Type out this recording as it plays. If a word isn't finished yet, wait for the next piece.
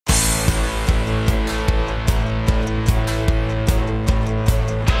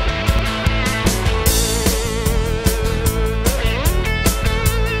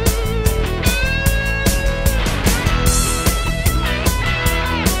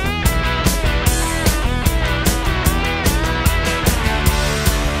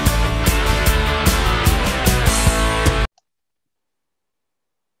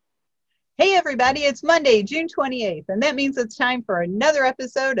everybody, it's Monday, June 28th, and that means it's time for another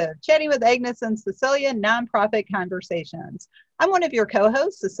episode of Chatting with Agnes and Cecilia Nonprofit Conversations. I'm one of your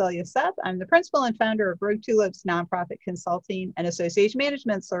co-hosts, Cecilia Seth. I'm the principal and founder of Rogue Tulips Nonprofit Consulting and Association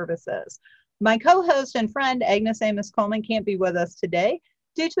Management Services. My co-host and friend, Agnes Amos Coleman, can't be with us today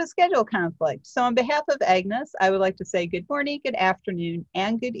due to a schedule conflict. So on behalf of Agnes, I would like to say good morning, good afternoon,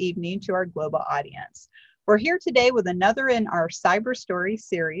 and good evening to our global audience. We're here today with another in our CyberStory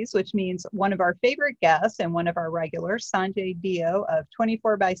series, which means one of our favorite guests and one of our regulars, Sanjay Deo of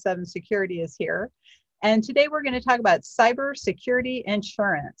 24/7 Security is here. And today we're going to talk about CyberSecurity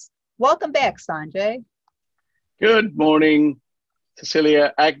Insurance. Welcome back, Sanjay. Good morning,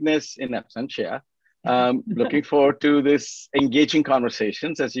 Cecilia, Agnes in absentia. Looking forward to this engaging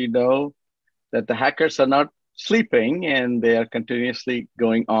conversations. As you know, that the hackers are not sleeping and they are continuously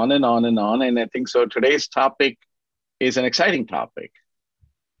going on and on and on. And I think so today's topic is an exciting topic.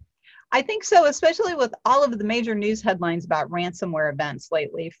 I think so, especially with all of the major news headlines about ransomware events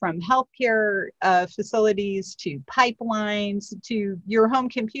lately, from healthcare facilities to pipelines to your home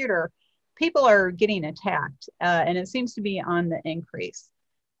computer. People are getting attacked and it seems to be on the increase.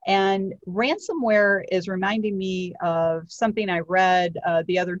 And ransomware is reminding me of something I read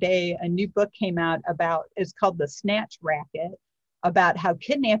the other day. A new book came out about, it's called The Snatch Racket, about how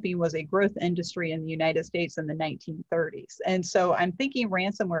kidnapping was a growth industry in the United States in the 1930s. And so I'm thinking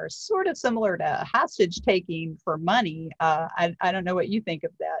ransomware is sort of similar to hostage taking for money. I don't know what you think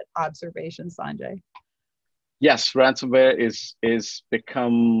of that observation, Sanjay. Yes, ransomware is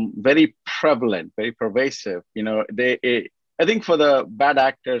become very prevalent, very pervasive. You know, I think for the bad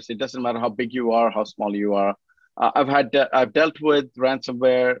actors, it doesn't matter how big you are, how small you are. I've dealt with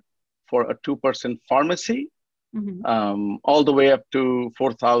ransomware for a 2-person pharmacy, all the way up to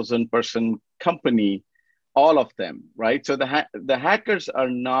 4,000-person company, all of them, right? So the hackers are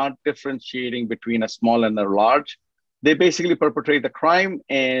not differentiating between a small and a large. They basically perpetrate the crime,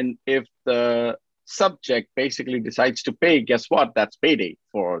 and if the subject basically decides to pay, guess what? That's payday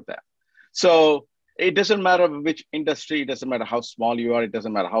for them. So it doesn't matter which industry, it doesn't matter how small you are, it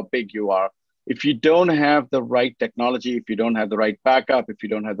doesn't matter how big you are. If you don't have the right technology, if you don't have the right backup, if you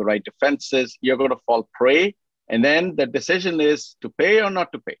don't have the right defenses, you're going to fall prey. And then the decision is to pay or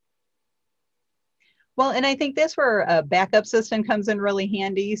not to pay. Well, and I think that's where a backup system comes in really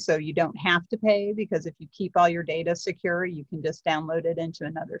handy. So you don't have to pay, because if you keep all your data secure, you can just download it into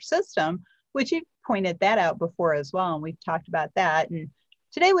another system, which you pointed that out before as well. And we've talked about that. And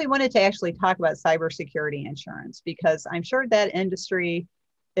today we wanted to actually talk about cybersecurity insurance, because I'm sure that industry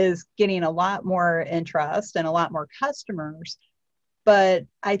is getting a lot more interest and a lot more customers. But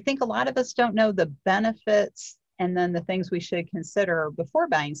I think a lot of us don't know the benefits and then the things we should consider before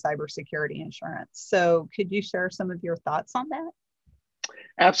buying cybersecurity insurance. So could you share some of your thoughts on that?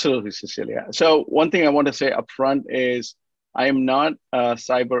 Absolutely, Cecilia. So one thing I want to say upfront is I am not a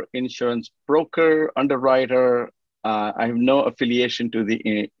cyber insurance broker, underwriter. I have no affiliation to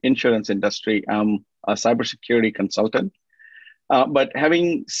the insurance industry. I'm a cybersecurity consultant. But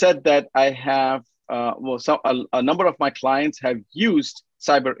having said that, I have, a number of my clients have used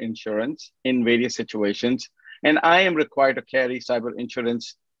cyber insurance in various situations, and I am required to carry cyber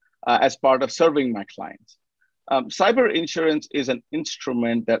insurance as part of serving my clients. Cyber insurance is an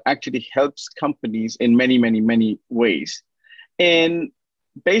instrument that actually helps companies in many, many, many ways. And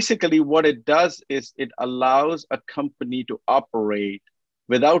basically what it does is it allows a company to operate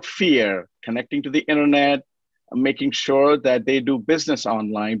without fear, connecting to the internet, making sure that they do business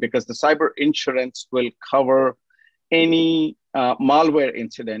online, because the cyber insurance will cover any malware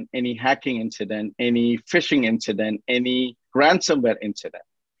incident, any hacking incident, any phishing incident, any ransomware incident.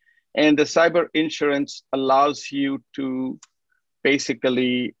 And the cyber insurance allows you to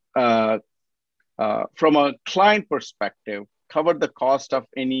basically, from a client perspective, cover the cost of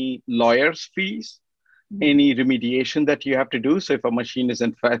any lawyer's fees, any remediation that you have to do. So if a machine is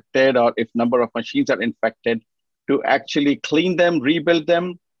infected, or if number of machines are infected, to actually clean them, rebuild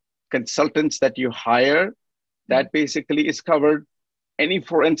them, consultants that you hire, that basically is covered. Any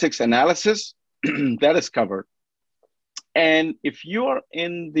forensics analysis, that is covered. And if you're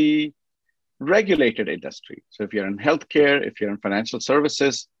in the regulated industry, so if you're in healthcare, if you're in financial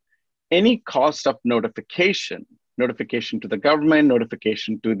services, any cost of notification to the government,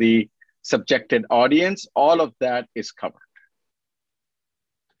 notification to the subjected audience, all of that is covered.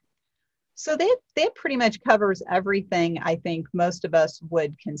 So that pretty much covers everything I think most of us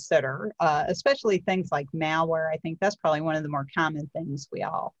would consider, especially things like malware. I think that's probably one of the more common things we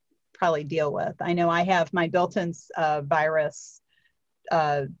all probably deal with. I know I have my built-in virus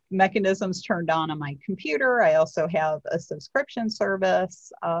mechanisms turned on my computer. I also have a subscription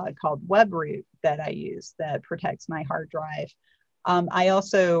service called WebRoot that I use that protects my hard drive. I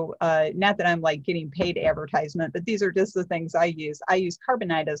also, not that I'm like getting paid advertisement, but these are just the things I use. I use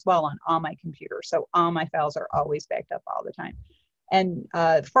Carbonite as well on all my computers. So all my files are always backed up all the time. And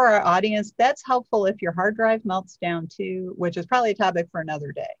for our audience, that's helpful if your hard drive melts down too, which is probably a topic for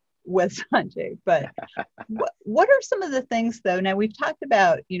another day with Sanjay. But what are some of the things though? Now we've talked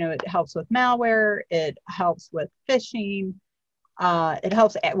about, it helps with malware, it helps with phishing, it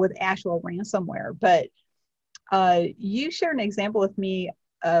helps with actual ransomware. But you shared an example with me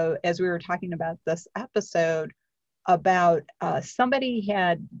as we were talking about this episode about somebody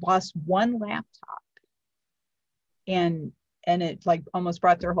had lost one laptop and it like almost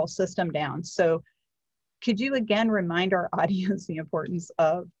brought their whole system down. So could you again remind our audience the importance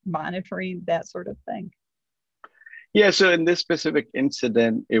of monitoring that sort of thing? Yeah, so in this specific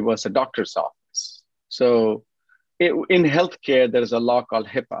incident, it was a doctor's office. So in healthcare, there's a law called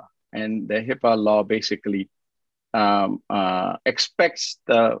HIPAA, and the HIPAA law basically expects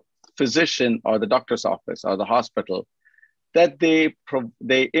the physician or the doctor's office or the hospital that they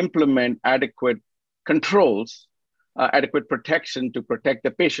implement adequate controls, adequate protection to protect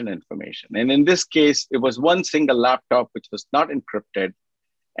the patient information. And in this case, it was one single laptop which was not encrypted,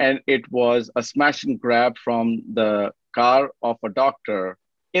 and it was a smash and grab from the car of a doctor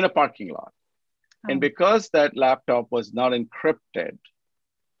in a parking lot. Oh. And because that laptop was not encrypted,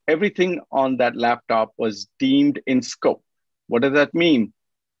 everything on that laptop was deemed in scope. What does that mean?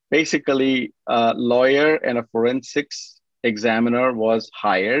 Basically, a lawyer and a forensics examiner was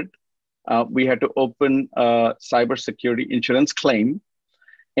hired. We had to open a CyberSecurity Insurance claim.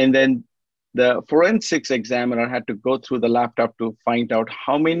 And then the forensics examiner had to go through the laptop to find out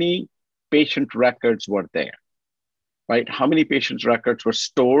how many patient records were there, right? How many patient records were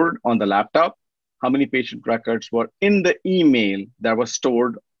stored on the laptop? How many patient records were in the email that was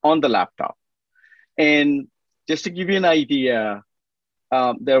stored on the laptop? And just to give you an idea,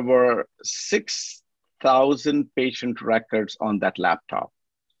 there were 6,000 patient records on that laptop,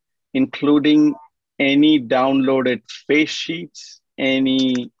 including any downloaded face sheets,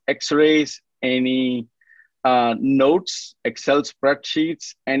 any x-rays, any notes, Excel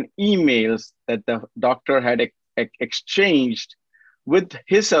spreadsheets, and emails that the doctor had exchanged with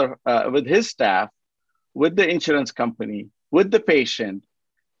his staff, with the insurance company, with the patient,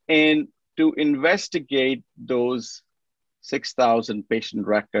 and to investigate those 6,000 patient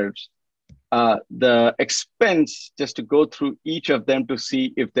records. The expense just to go through each of them to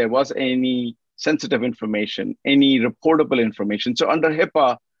see if there was any sensitive information, any reportable information. So under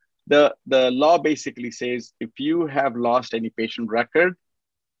HIPAA, the law basically says if you have lost any patient record,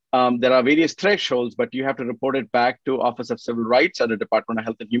 there are various thresholds, but you have to report it back to Office of Civil Rights or the Department of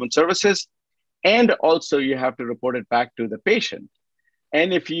Health and Human Services. And also you have to report it back to the patient.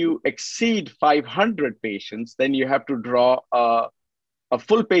 And if you exceed 500 patients, then you have to draw a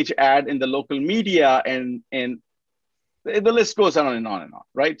full page ad in the local media, and the list goes on and on and on,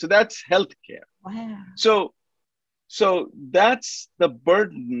 right? So that's healthcare. Wow. So that's the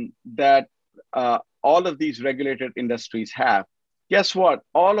burden that all of these regulated industries have. Guess what?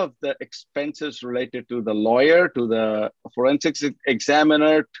 All of the expenses related to the lawyer, to the forensics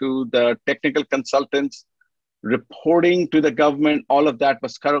examiner, to the technical consultants, reporting to the government, all of that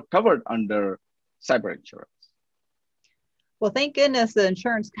was covered under cyber insurance. Well, thank goodness the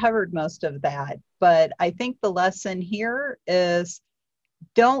insurance covered most of that. But I think the lesson here is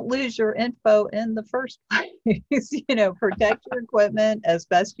don't lose your info in the first place. Protect your equipment as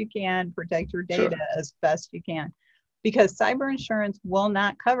best you can, protect your data as best you can, because cyber insurance will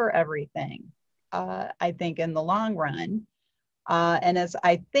not cover everything, I think, in the long run. And as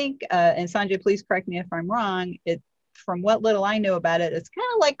I think, and Sanjay, please correct me if I'm wrong, from what little I know about it, it's kind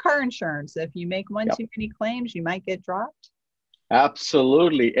of like car insurance. If you make one too many claims, you might get dropped.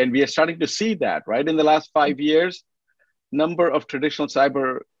 Absolutely. And we are starting to see that, right? In the last 5 years, number of traditional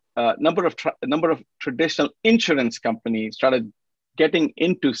traditional insurance companies started getting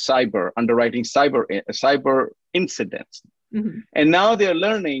into underwriting cyber incidents. Mm-hmm. And now they're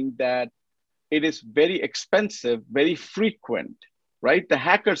learning that it is very expensive, very frequent, right? The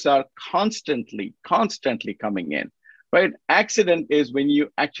hackers are constantly coming in, right? Accident is when you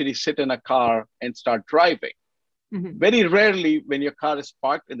actually sit in a car and start driving. Mm-hmm. Very rarely when your car is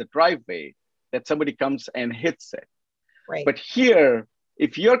parked in the driveway that somebody comes and hits it. Right. But here,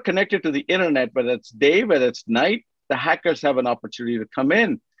 if you're connected to the internet, whether it's day, whether it's night, the hackers have an opportunity to come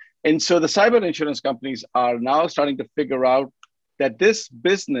in. And so the cyber insurance companies are now starting to figure out that this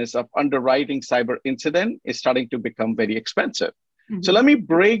business of underwriting cyber incident is starting to become very expensive. So let me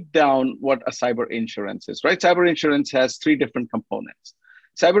break down what a cyber insurance is, right? Cyber insurance has three different components.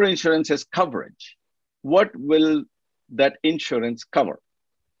 Cyber insurance has coverage. What will that insurance cover,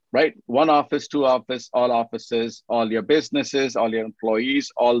 right? One office, two office, all offices, all your businesses, all your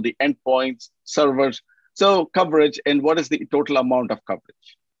employees, all the endpoints, servers. So coverage, and what is the total amount of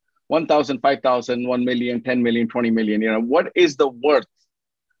coverage? 1,000, 5,000, 1 million, 10 million, 20 million, what is the worth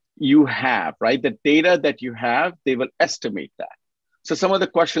you have, right? The data that you have, they will estimate that. So some of the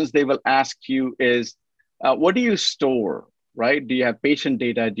questions they will ask you is, what do you store, right? Do you have patient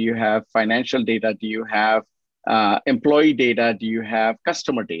data? Do you have financial data? Do you have employee data? Do you have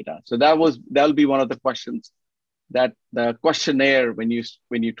customer data? So that'll be one of the questions that the questionnaire, when you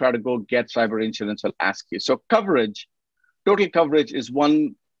try to go get cyber insurance, will ask you. So coverage, total coverage is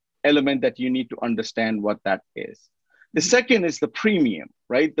one element that you need to understand what that is. The second is the premium,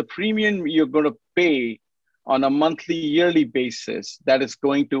 right? The premium you're going to pay on a monthly, yearly basis that is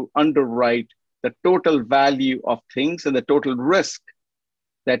going to underwrite the total value of things and the total risk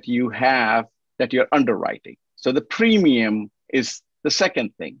that you have that you're underwriting. So the premium is the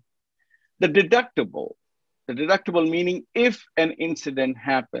second thing. The deductible meaning if an incident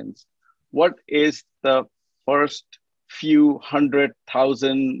happens, what is the first few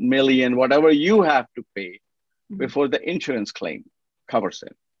 100,000, million, whatever you have to pay before the insurance claim covers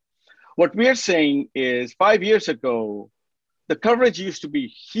it. What we are saying is 5 years ago, the coverage used to be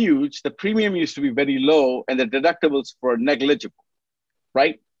huge, the premium used to be very low, and the deductibles were negligible,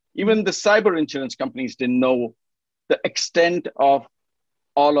 right? Even the cyber insurance companies didn't know the extent of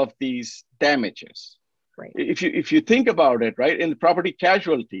all of these damages. Right. If you think about it, right, in the property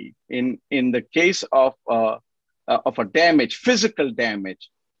casualty, in the case of a damage, physical damage,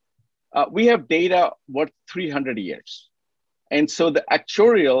 we have data worth 300 years. And so the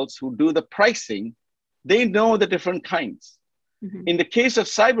actuarials who do the pricing, they know the different kinds. In the case of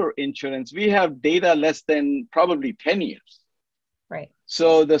cyber insurance, we have data less than probably 10 years. Right.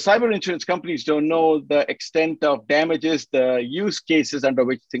 So the cyber insurance companies don't know the extent of damages, the use cases under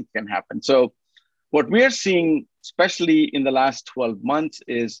which things can happen. So what we are seeing, especially in the last 12 months,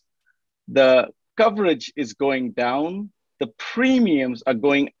 is the coverage is going down, the premiums are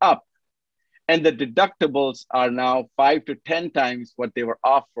going up, and the deductibles are now 5 to 10 times what they were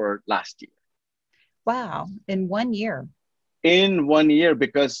offered last year. Wow, in 1 year. In 1 year,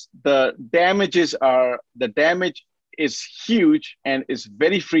 because the damage is huge and is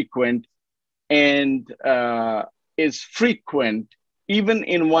very frequent, and is frequent even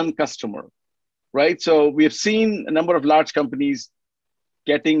in one customer, right? So we've seen a number of large companies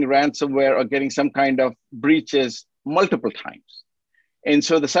getting ransomware or getting some kind of breaches multiple times. And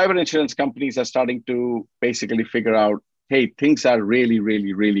so the cyber insurance companies are starting to basically figure out, hey, things are really,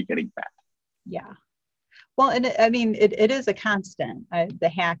 really, really getting bad. Yeah. Well, and I mean, it is a constant, the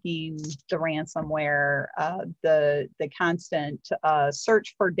hacking, the ransomware, the constant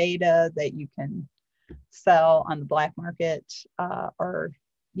search for data that you can sell on the black market, or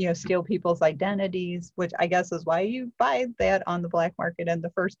steal people's identities, which I guess is why you buy that on the black market in the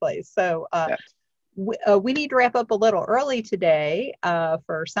first place. So yes. We need to wrap up a little early today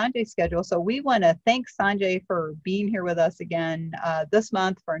for Sanjay's schedule. So we want to thank Sanjay for being here with us again this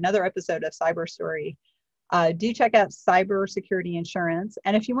month for another episode of CyberStory. Do check out CyberSecurity Insurance.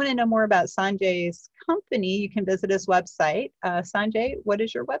 And if you want to know more about Sanjay's company, you can visit his website. Sanjay, what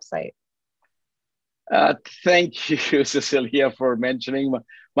is your website? Thank you, Cecilia, for mentioning.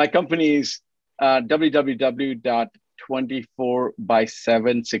 My company is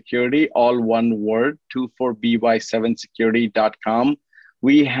www.24by7security, all one word, 24by7security.com.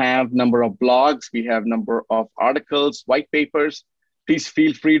 We have number of blogs, we have number of articles, white papers. Please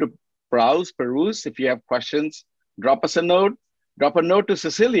feel free to peruse. If you have questions, drop us a note, drop a note to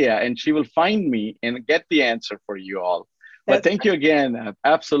Cecilia, and she will find me and get the answer for you all. But thank you again,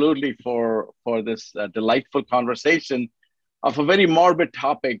 absolutely, for this delightful conversation of a very morbid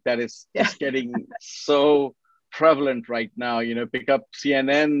topic that is just getting so prevalent right now. Pick up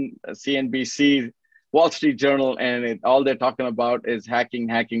CNN, CNBC, Wall Street Journal, and all they're talking about is hacking,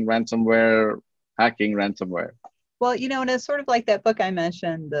 ransomware. Well, and it's sort of like that book I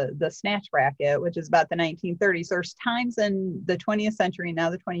mentioned, the Snatch Racket, which is about the 1930s. There's times in the 20th century, now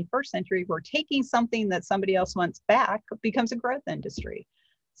the 21st century, where taking something that somebody else wants back becomes a growth industry.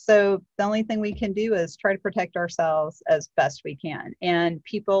 So the only thing we can do is try to protect ourselves as best we can. And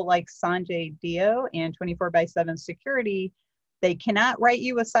people like Sanjay Deo and 24by7 Security, they cannot write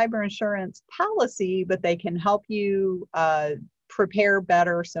you a cyber insurance policy, but they can help you prepare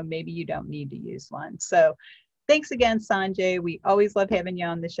better so maybe you don't need to use one. So Thanks again, Sanjay. We always love having you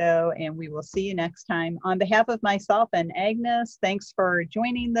on the show, and we will see you next time. On behalf of myself and Agnes, thanks for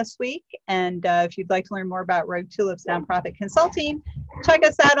joining this week. And if you'd like to learn more about Rogue Tulips Nonprofit Consulting, check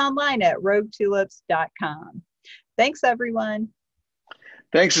us out online at roguetulips.com. Thanks, everyone.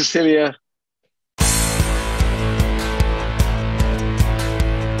 Thanks, Cecilia.